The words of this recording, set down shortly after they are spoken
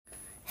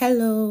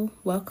Hello,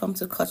 welcome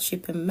to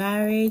Courtship and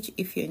Marriage.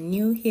 If you're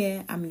new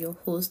here, I'm your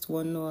host,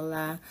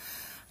 Wanola.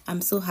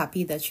 I'm so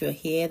happy that you're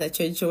here, that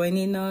you're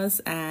joining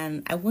us,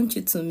 and I want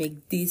you to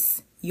make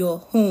this your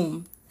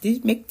home.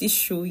 Make this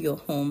show your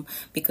home,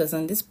 because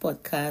on this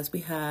podcast we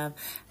have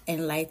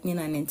enlightening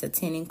and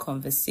entertaining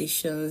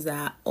conversations that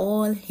are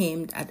all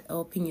aimed at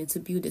helping you to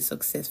build a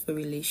successful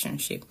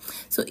relationship.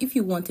 So if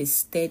you want a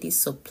steady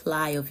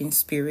supply of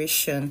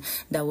inspiration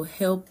that will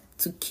help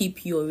to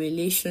keep your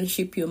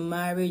relationship, your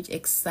marriage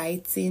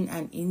exciting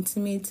and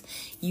intimate,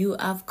 you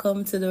have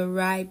come to the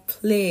right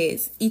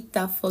place. Hit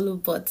that follow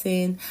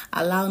button,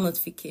 allow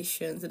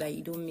notifications so that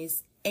you don't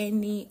miss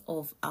any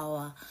of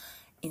our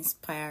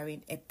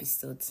inspiring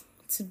episodes.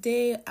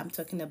 Today, I'm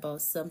talking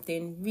about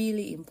something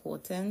really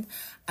important,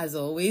 as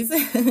always,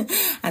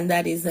 and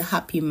that is a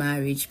happy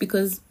marriage,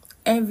 because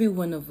every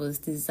one of us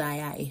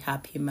desire a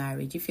happy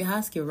marriage. If you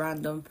ask a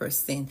random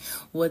person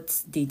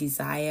what they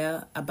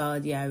desire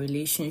about their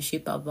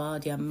relationship,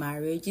 about their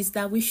marriage, is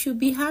that we should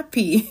be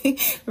happy,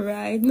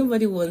 right?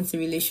 Nobody wants a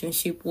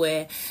relationship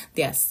where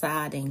they are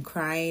sad and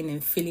crying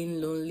and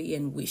feeling lonely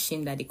and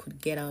wishing that they could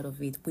get out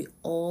of it. We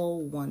all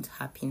want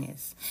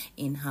happiness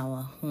in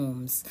our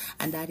homes,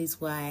 and that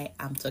is why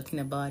I'm talking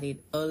about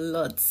it a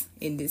lot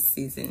in this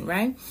season,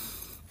 right?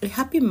 A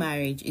happy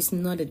marriage is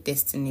not a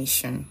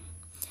destination.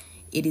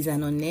 It is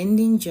an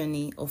unending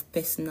journey of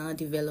personal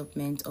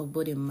development of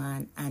both a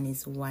man and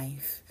his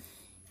wife.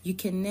 You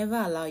can never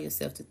allow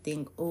yourself to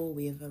think, oh,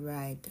 we have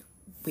arrived.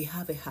 We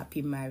have a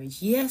happy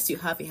marriage. Yes, you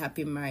have a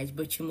happy marriage,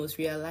 but you must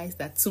realize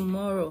that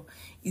tomorrow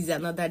is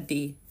another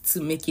day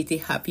to make it a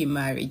happy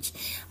marriage.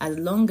 As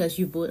long as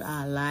you both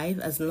are alive,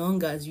 as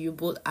long as you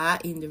both are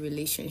in the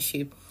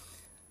relationship,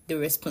 the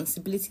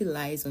responsibility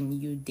lies on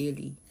you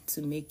daily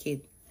to make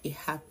it a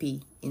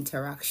happy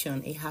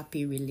interaction, a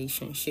happy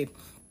relationship.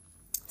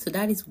 So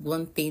that is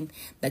one thing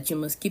that you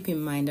must keep in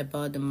mind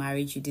about the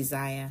marriage you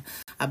desire,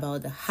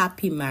 about the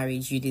happy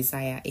marriage you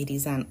desire. It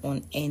is an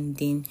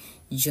unending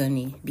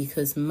journey,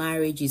 because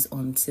marriage is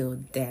until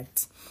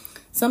death.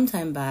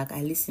 Sometime back,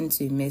 I listened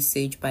to a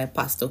message by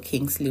Pastor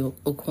Kingsley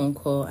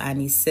Okonkwo, and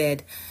he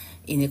said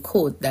in a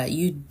quote that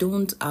you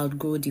don't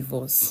outgrow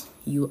divorce,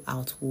 you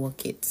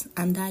outwork it.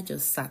 And that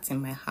just sat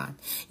in my heart.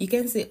 You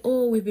can say,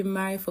 oh, we've been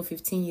married for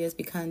 15 years,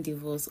 we can't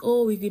divorce.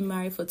 Oh, we've been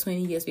married for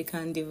 20 years, we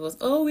can't divorce.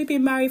 Oh, we've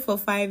been married for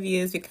 5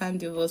 years, we can't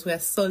divorce. We are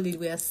solid,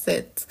 we are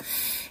set.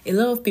 A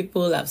lot of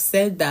people have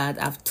said that,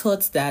 have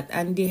thought that,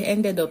 and they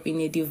ended up in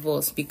a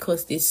divorce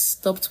because they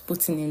stopped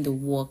putting in the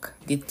work.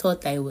 They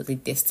thought that it was a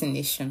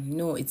destination.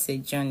 No, it's a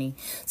journey.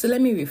 So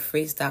let me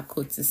rephrase that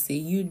quote to say,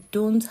 you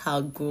don't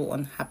outgrow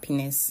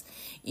unhappiness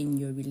in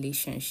your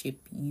relationship,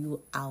 you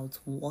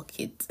outwork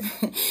it.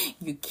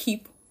 You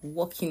keep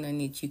working on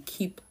it, you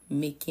keep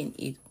making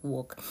it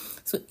work.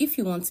 So if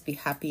you want to be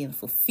happy and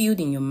fulfilled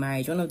in your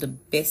marriage, one of the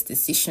best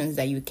decisions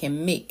that you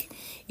can make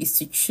is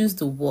to choose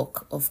the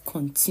work of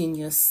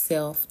continuous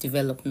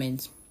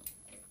self-development.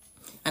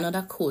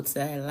 Another quote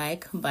that I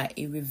like by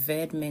a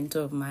revered mentor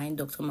of mine,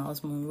 Dr.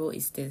 Miles Monroe,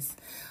 is this: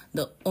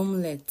 the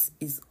omelette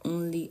is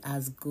only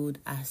as good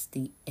as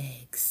the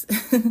eggs.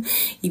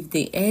 If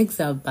the eggs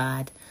are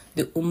bad,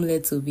 the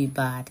omelette will be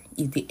bad.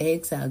 If the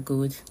eggs are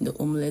good, the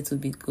omelette will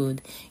be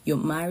good. Your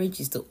marriage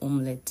is the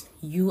omelette.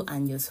 You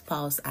and your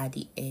spouse are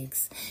the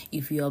eggs.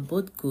 If you are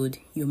both good,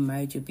 your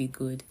marriage will be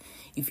good.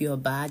 If you are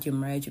bad, your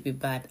marriage will be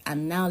bad.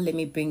 And now let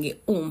me bring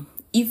it home.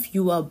 If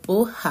you are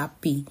both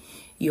happy,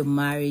 your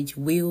marriage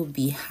will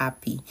be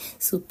happy.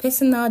 So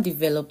personal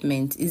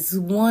development is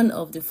one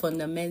of the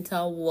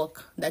fundamental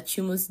work that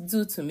you must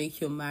do to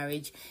make your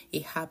marriage a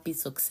happy,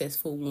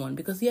 successful one.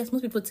 Because yes,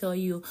 most people tell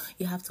you,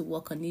 you have to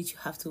work on it, you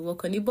have to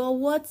work on it. But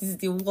what is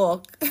the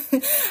work?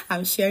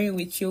 I'm sharing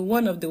with you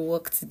one of the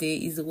work today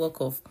is the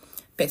work of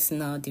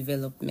personal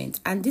development.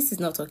 And this is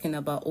not talking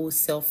about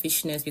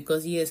selfishness,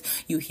 because yes,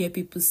 you hear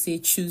people say,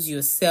 choose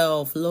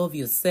yourself, love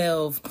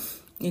yourself,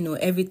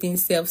 everything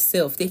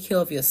self, take care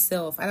of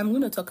yourself. And I'm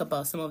going to talk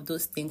about some of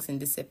those things in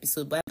this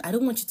episode, but I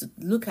don't want you to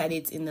look at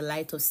it in the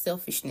light of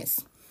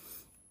selfishness.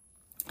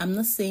 I'm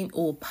not saying,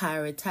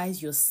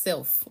 prioritize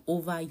yourself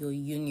over your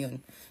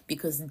union,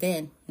 because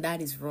then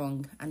that is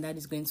wrong and that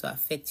is going to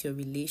affect your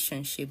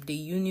relationship. The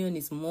union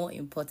is more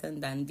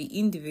important than the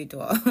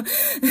individual,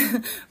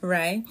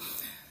 right?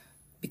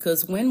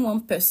 Because when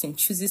one person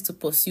chooses to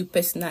pursue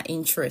personal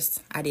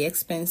interest at the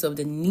expense of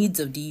the needs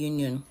of the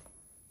union,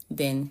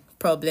 then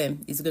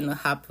problem is going to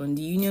happen.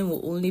 The union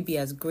will only be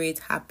as great,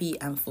 happy,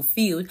 and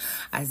fulfilled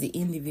as the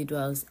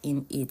individuals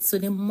in it. So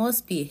there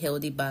must be a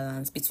healthy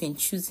balance between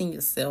choosing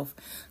yourself,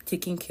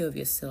 taking care of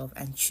yourself,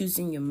 and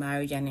choosing your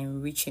marriage and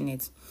enriching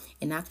it.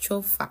 In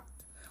actual fact,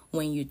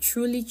 when you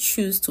truly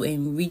choose to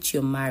enrich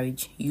your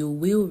marriage, you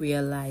will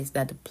realize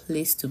that the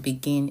place to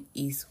begin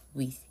is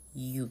with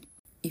you.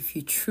 If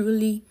you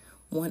truly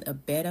want a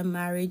better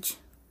marriage,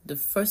 the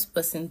first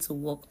person to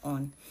work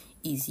on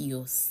is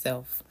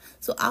yourself.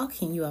 So how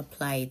can you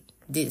apply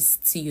this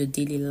to your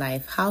daily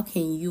life? How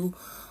can you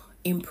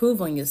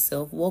improve on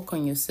yourself, work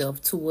on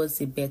yourself towards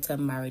a better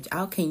marriage?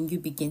 How can you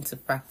begin to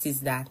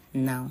practice that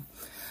now?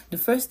 The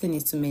first thing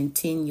is to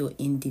maintain your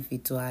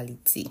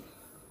individuality.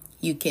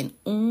 You can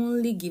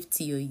only give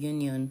to your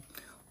union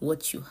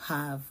what you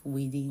have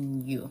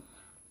within you.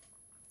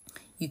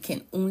 You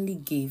can only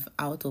give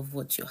out of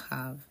what you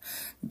have.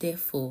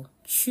 Therefore,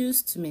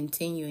 choose to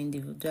maintain your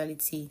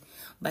individuality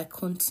by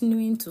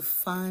continuing to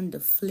fan the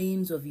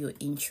flames of your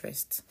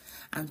interest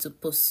and to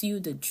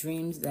pursue the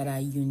dreams that are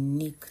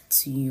unique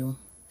to you.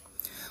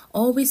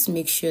 Always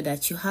make sure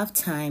that you have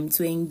time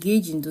to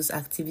engage in those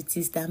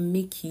activities that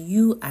make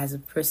you as a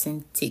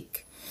person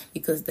tick,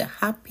 because the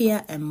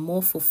happier and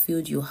more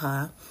fulfilled you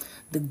are,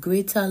 the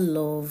greater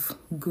love,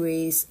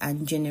 grace,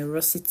 and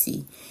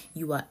generosity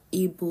you are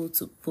able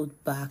to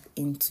put back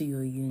into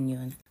your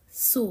union.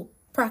 So,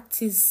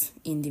 practice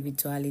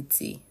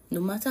individuality. No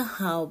matter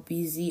how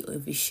busy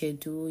of a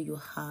schedule you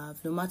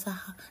have, no matter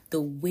the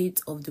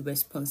weight of the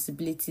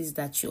responsibilities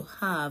that you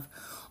have,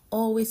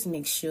 always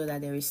make sure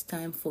that there is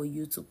time for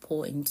you to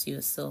pour into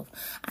yourself.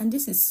 And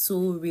this is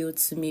so real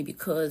to me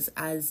because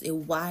as a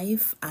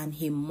wife and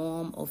a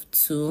mom of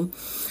two,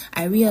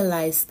 I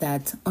realized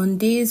that on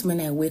days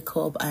when I wake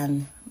up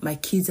and my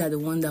kids are the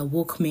one that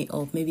woke me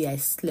up, maybe I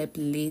slept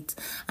late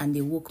and they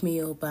woke me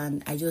up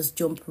and I just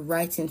jump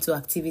right into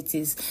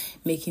activities,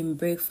 making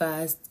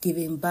breakfast,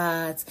 giving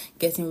baths,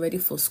 getting ready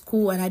for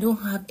school, and I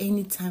don't have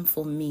any time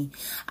for me.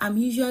 I'm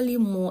usually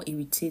more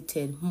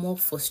irritated, more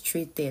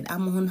frustrated.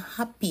 I'm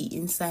unhappy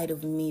inside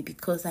of me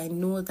because I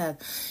know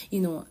that,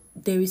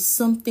 there is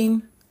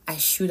something I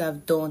should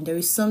have done. There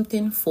is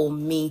something for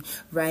me,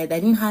 right? I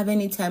didn't have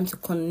any time to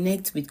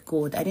connect with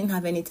God. I didn't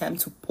have any time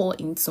to pour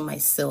into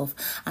myself.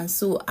 And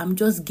so I'm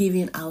just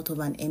giving out of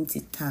an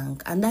empty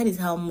tank. And that is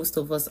how most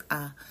of us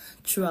are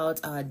throughout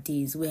our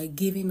days. We are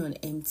giving on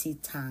empty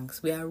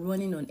tanks. We are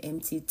running on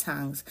empty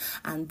tanks.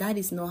 And that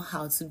is not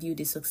how to build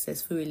a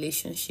successful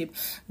relationship.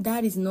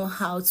 That is not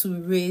how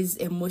to raise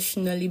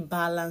emotionally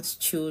balanced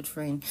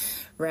children,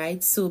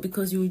 right? So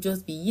because you will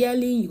just be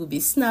yelling, you'll be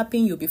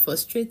snapping, you'll be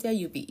frustrated,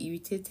 you'll be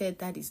irritated.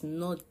 That is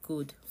not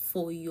good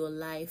for your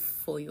life,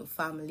 for your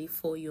family,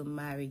 for your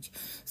marriage.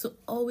 So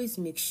always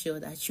make sure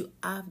that you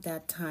have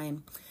that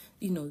time,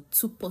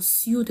 to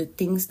pursue the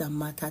things that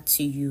matter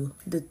to you,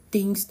 the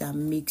things that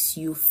makes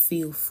you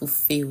feel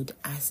fulfilled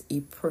as a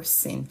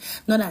person,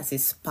 not as a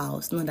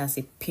spouse, not as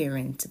a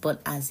parent,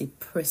 but as a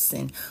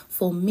person.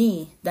 For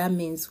me, that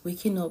means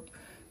waking up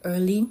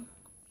early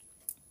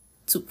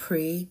to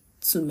pray,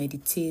 to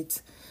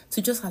meditate,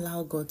 to just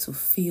allow God to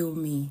fill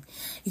me.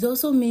 It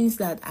also means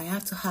that I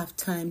have to have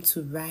time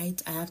to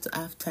write. I have to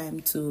have time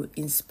to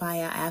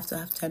inspire. I have to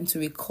have time to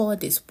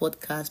record this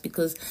podcast,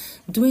 because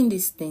doing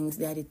these things,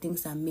 they are the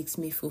things that makes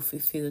me feel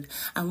fulfilled.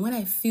 And when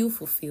I feel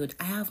fulfilled,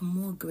 I have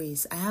more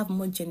grace. I have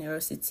more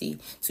generosity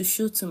to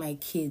show to my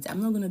kids.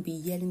 I'm not going to be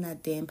yelling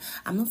at them.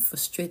 I'm not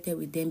frustrated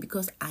with them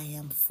because I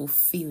am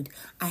fulfilled.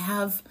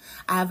 I've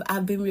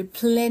been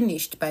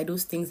replenished by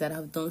those things that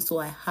I've done, so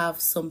I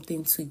have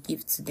something to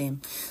give to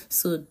them.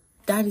 So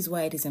that is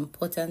why it is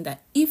important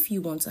that if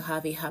you want to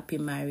have a happy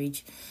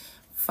marriage,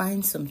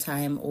 find some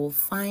time or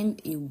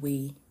find a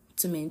way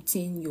to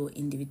maintain your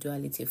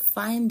individuality.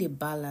 Find a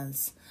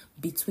balance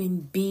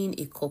between being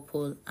a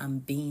couple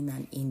and being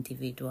an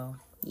individual.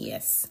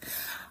 Yes.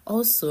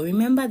 Also,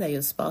 remember that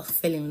your spouse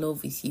fell in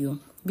love with you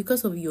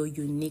because of your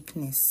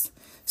uniqueness.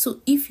 So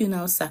if you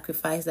now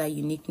sacrifice that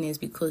uniqueness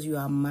because you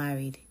are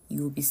married,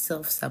 you will be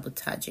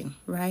self-sabotaging,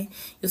 right?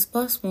 Your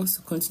spouse wants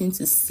to continue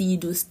to see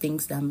those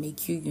things that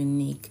make you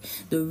unique,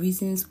 the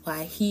reasons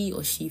why he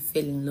or she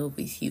fell in love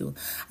with you.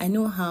 I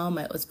know how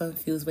my husband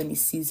feels when he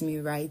sees me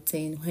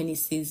writing, when he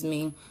sees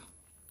me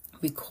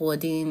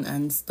recording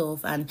and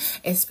stuff, and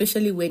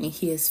especially when he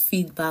hears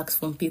feedbacks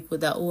from people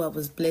that, I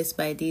was blessed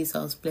by this,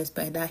 I was blessed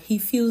by that. He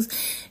feels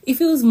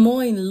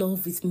more in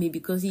love with me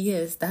because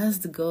yes, that's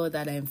the girl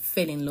that I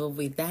fell in love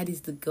with. That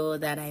is the girl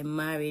that I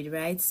married,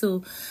 right?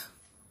 So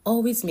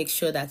always make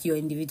sure that your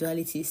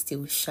individuality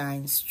still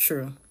shines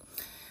through.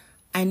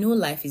 I know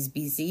life is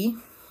busy.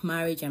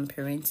 Marriage and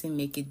parenting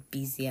make it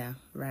busier,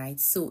 right?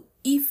 So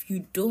if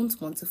you don't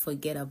want to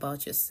forget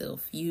about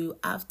yourself, you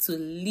have to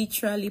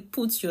literally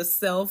put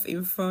yourself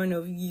in front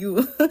of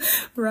you,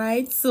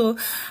 right? So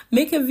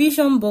make a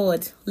vision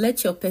board.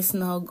 Let your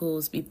personal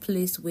goals be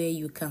placed where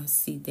you can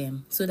see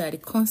them, so that the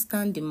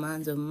constant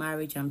demands of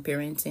marriage and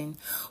parenting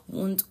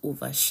won't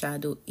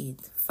overshadow it.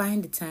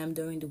 Find the time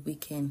during the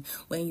weekend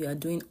when you are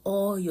doing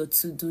all your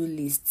to-do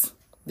lists.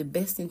 The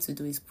best thing to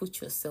do is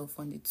put yourself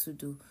on the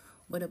to-do.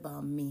 What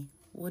about me?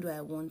 What do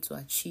I want to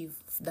achieve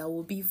that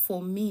will be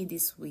for me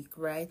this week,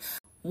 right?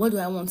 What do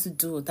I want to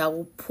do that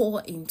will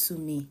pour into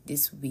me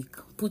this week?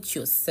 Put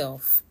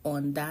yourself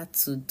on that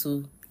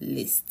to-do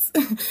list,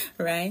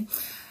 right?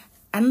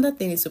 Another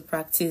thing is to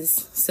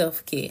practice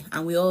self-care.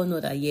 And we all know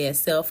that,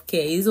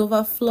 self-care is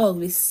overflowed.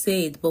 We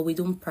say it, but we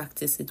don't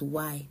practice it.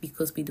 Why?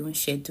 Because we don't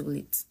schedule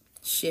it.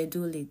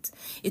 Schedule it.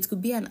 It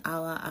could be an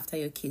hour after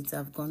your kids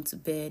have gone to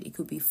bed. It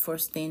could be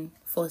first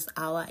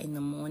hour in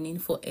the morning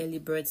for early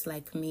birds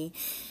like me.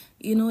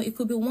 It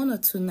could be 1 or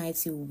 2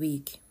 nights a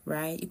week,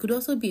 right? It could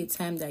also be a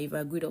time that you've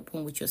agreed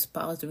upon with your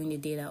spouse during the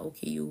day that,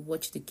 okay, you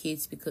watch the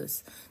kids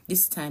because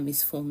this time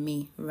is for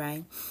me,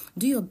 right?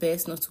 Do your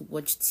best not to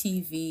watch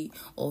TV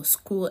or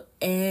scroll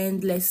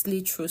endlessly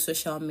through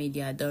social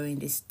media during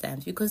these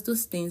times, because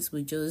those things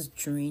will just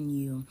drain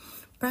you.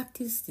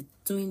 Practice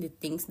doing the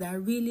things that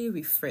really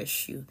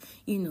refresh you,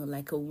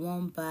 like a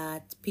warm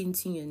bath,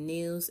 painting your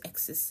nails,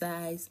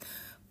 exercise,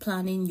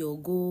 planning your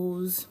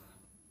goals,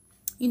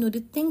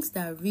 the things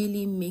that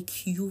really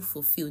make you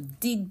fulfilled.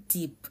 Dig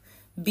deep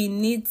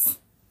beneath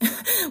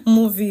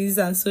movies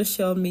and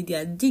social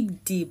media.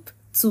 Dig deep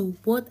to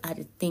what are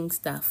the things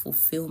that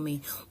fulfill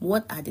me,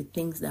 what are the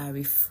things that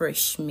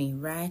refresh me,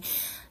 right?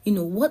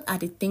 What are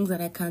the things that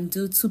I can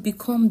do to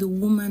become the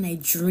woman I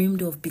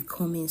dreamed of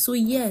becoming? So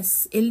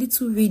yes, a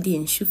little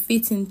reading should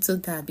fit into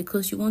that,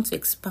 because you want to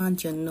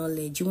expand your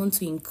knowledge, you want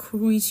to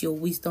increase your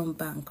wisdom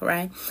bank,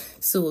 right?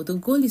 So the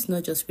goal is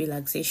not just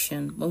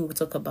relaxation. When we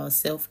talk about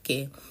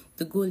self-care,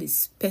 the goal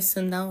is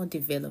personal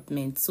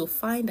development. So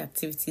find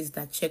activities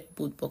that check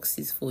both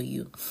boxes for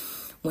you.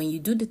 When you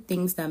do the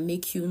things that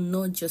make you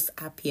not just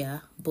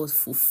happier, but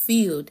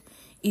fulfilled,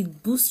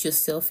 it boosts your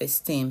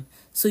self-esteem.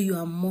 So you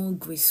are more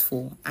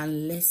graceful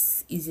and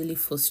less easily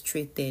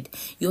frustrated.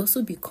 You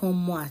also become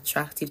more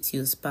attractive to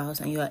your spouse,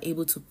 and you are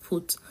able to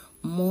put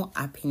more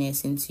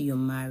happiness into your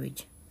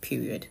marriage,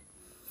 period.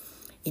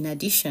 In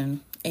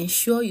addition,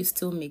 ensure you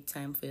still make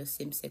time for your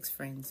same-sex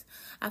friends.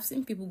 I've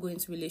seen people go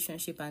into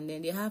relationship and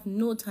then they have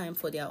no time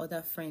for their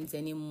other friends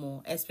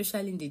anymore,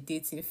 especially in the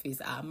dating phase.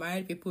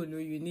 Married people know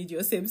you need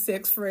your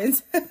same-sex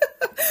friends,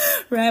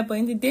 right? But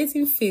in the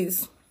dating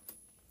phase,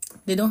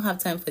 they don't have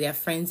time for their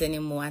friends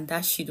anymore, and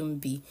that shouldn't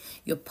be.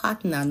 Your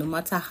partner, no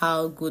matter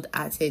how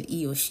good-hearted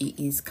he or she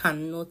is,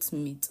 cannot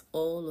meet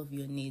all of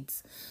your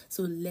needs.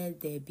 So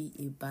let there be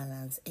a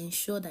balance.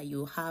 Ensure that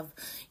you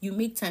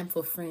make time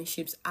for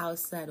friendships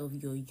outside of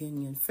your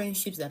union,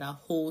 friendships that are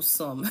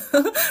wholesome,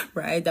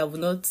 right? That will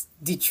not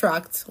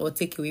detract or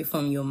take away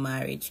from your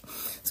marriage.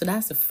 So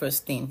that's the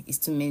first thing, is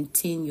to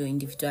maintain your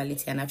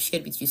individuality. And I've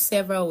shared with you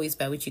several ways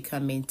by which you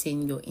can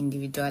maintain your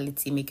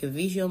individuality. Make a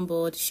vision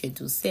board,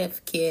 schedule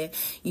self-care,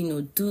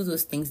 do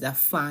those things that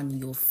fan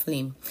your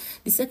flame.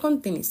 The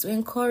second thing is to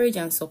encourage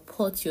and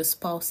support your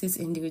spouse's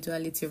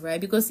individuality,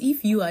 right? Because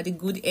if you are the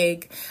good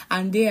egg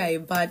and they are a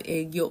bad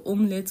egg, your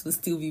omelette will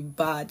still be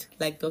bad.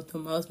 Like Dr.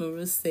 Miles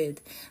Monroe said,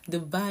 the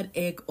bad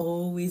egg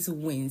always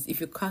wins. If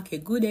you crack a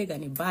good egg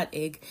and a bad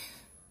egg,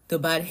 the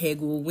bad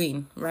egg will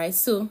win, right?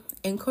 So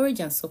encourage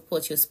and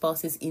support your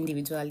spouse's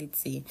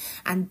individuality.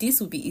 And this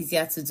will be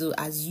easier to do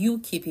as you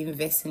keep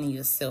investing in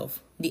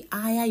yourself. The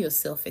higher your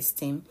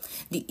self-esteem,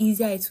 the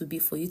easier it will be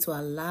for you to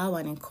allow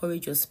and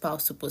encourage your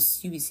spouse to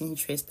pursue his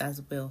interest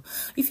as well.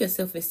 If your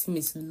self-esteem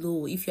is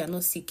low, if you are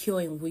not secure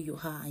in who you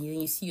are, and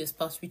you see your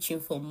spouse reaching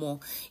for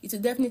more, it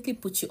will definitely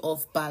put you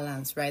off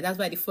balance, right? That's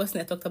why the first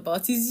thing I talked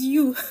about is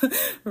you,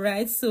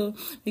 right? So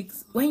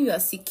because when you are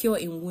secure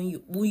in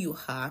who you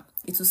are,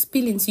 it will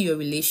spill into your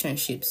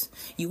relationships.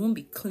 You won't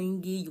be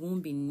clingy, you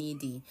won't be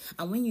needy.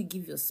 And when you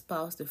give your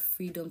spouse the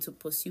freedom to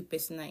pursue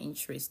personal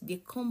interests,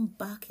 they come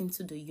back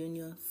into the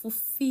union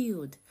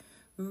fulfilled,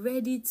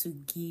 ready to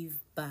give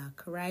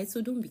back, right?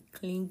 So don't be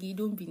clingy,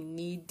 don't be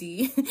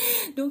needy,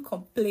 don't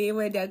complain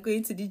when they're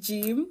going to the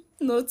gym.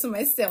 No, to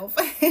myself,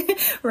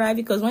 right?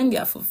 Because when they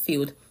are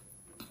fulfilled,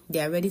 they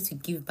are ready to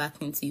give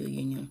back into your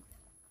union.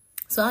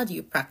 So how do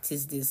you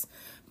practice this?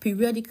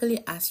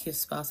 Periodically ask your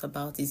spouse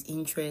about his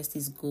interests,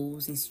 his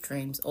goals, his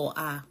dreams, or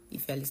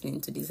if you're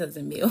listening to this as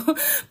a male,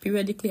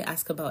 periodically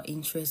ask about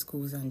interests,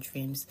 goals, and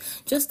dreams.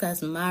 Just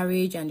as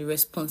marriage and the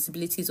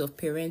responsibilities of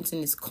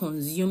parenting is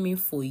consuming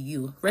for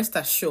you, rest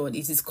assured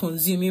it is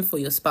consuming for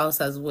your spouse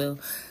as well.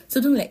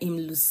 So don't let him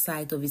lose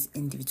sight of his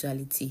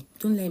individuality.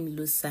 Don't let him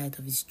lose sight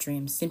of his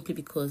dreams simply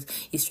because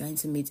he's trying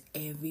to meet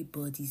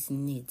everybody's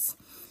needs.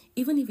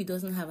 Even if he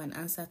doesn't have an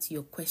answer to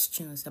your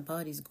questions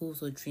about his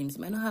goals or dreams,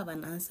 he might not have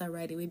an answer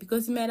right away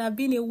because it might have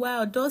been a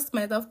while. Dust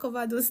might have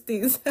covered those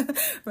things,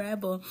 right?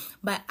 But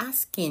by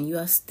asking, you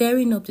are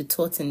stirring up the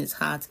thoughts in his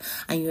heart,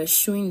 and you are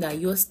showing that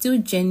you are still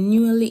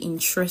genuinely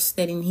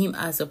interested in him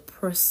as a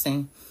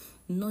person,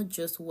 not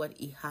just what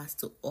he has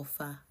to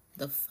offer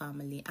the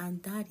family.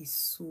 And that is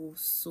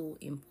so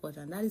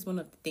important. That is one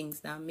of the things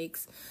that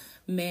makes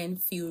men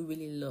feel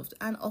really loved,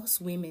 and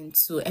us women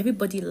too.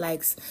 Everybody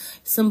likes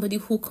somebody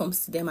who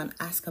comes to them and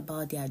ask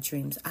about their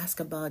dreams, ask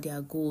about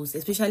their goals,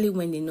 especially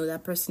when they know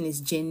that person is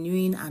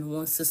genuine and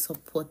wants to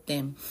support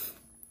them.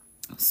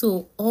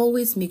 So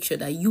always make sure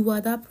that you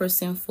are that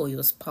person for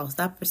your spouse,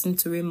 that person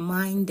to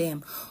remind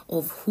them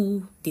of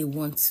who they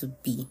want to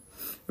be,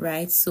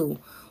 right? So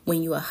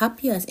when you are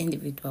happy as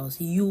individuals,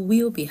 you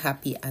will be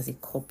happy as a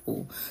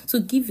couple. So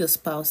give your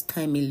spouse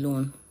time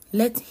alone.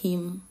 Let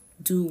him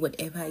do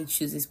whatever it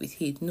chooses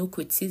with it. No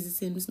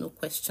criticisms, no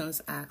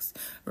questions asked,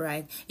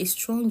 right? A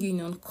strong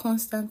union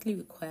constantly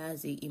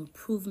requires the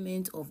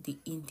improvement of the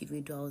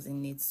individuals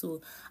in it.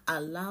 So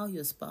allow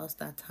your spouse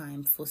that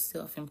time for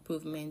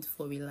self-improvement,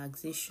 for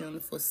relaxation,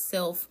 for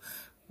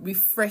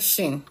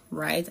refreshing,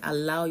 right?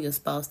 Allow your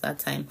spouse that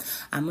time,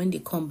 and when they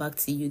come back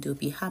to you, they'll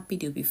be happy,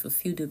 they'll be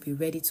fulfilled, they'll be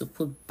ready to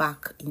put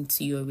back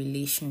into your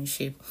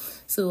relationship.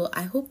 So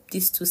I hope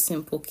these two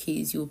simple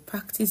keys, you'll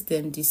practice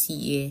them this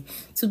year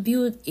to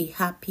build a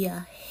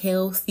happier,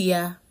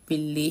 healthier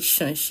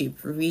relationship,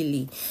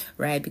 really,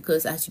 right?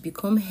 Because as you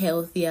become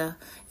healthier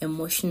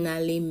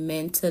emotionally,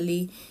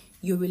 mentally,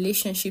 your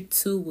relationship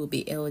too will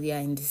be healthier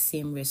in the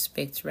same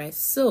respect, right?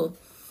 So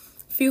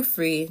feel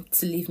free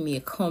to leave me a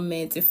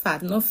comment. In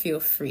fact, not feel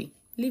free.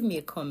 Leave me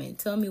a comment.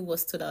 Tell me what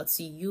stood out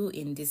to you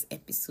in this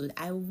episode.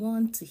 I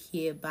want to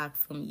hear back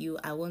from you.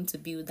 I want to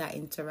build that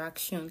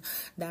interaction,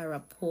 that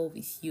rapport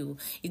with you.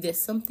 If there's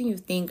something you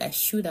think I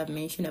should have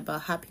mentioned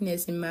about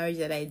happiness in marriage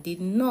that I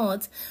did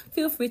not,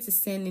 feel free to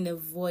send in a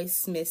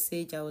voice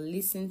message. I will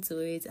listen to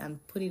it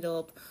and put it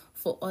up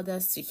for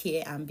others to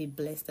hear and be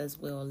blessed as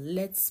well.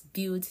 Let's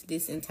build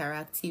this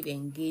interactive,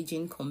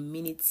 engaging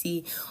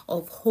community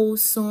of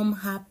wholesome,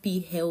 happy,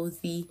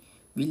 healthy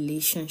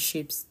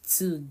relationships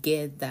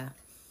together.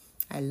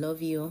 I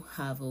love you.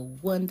 Have a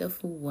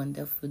wonderful,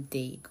 wonderful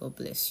day. God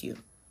bless you.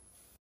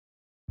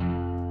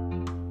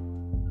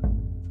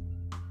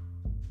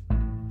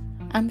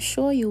 I'm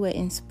sure you were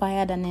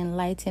inspired and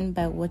enlightened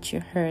by what you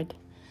heard.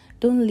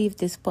 Don't leave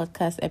this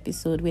podcast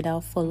episode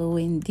without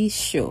following this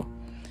show.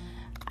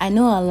 I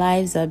know our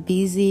lives are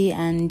busy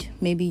and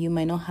maybe you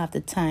might not have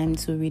the time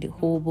to read a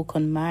whole book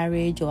on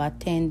marriage or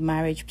attend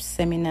marriage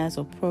seminars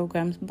or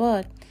programs,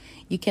 but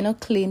you cannot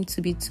claim to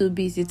be too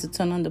busy to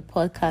turn on the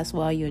podcast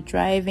while you're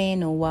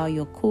driving or while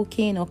you're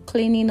cooking or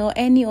cleaning or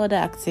any other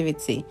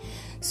activity.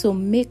 So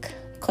make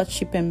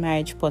Courtship and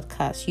Marriage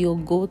Podcast your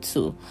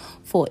go-to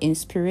for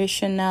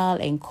inspirational,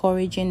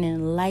 encouraging,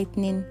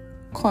 enlightening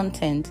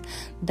content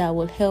that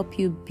will help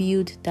you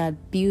build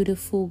that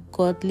beautiful,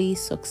 godly,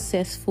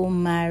 successful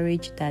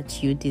marriage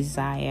that you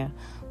desire.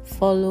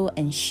 Follow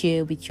and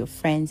share with your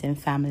friends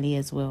and family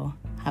as well.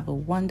 Have a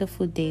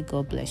wonderful day.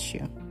 God bless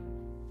you.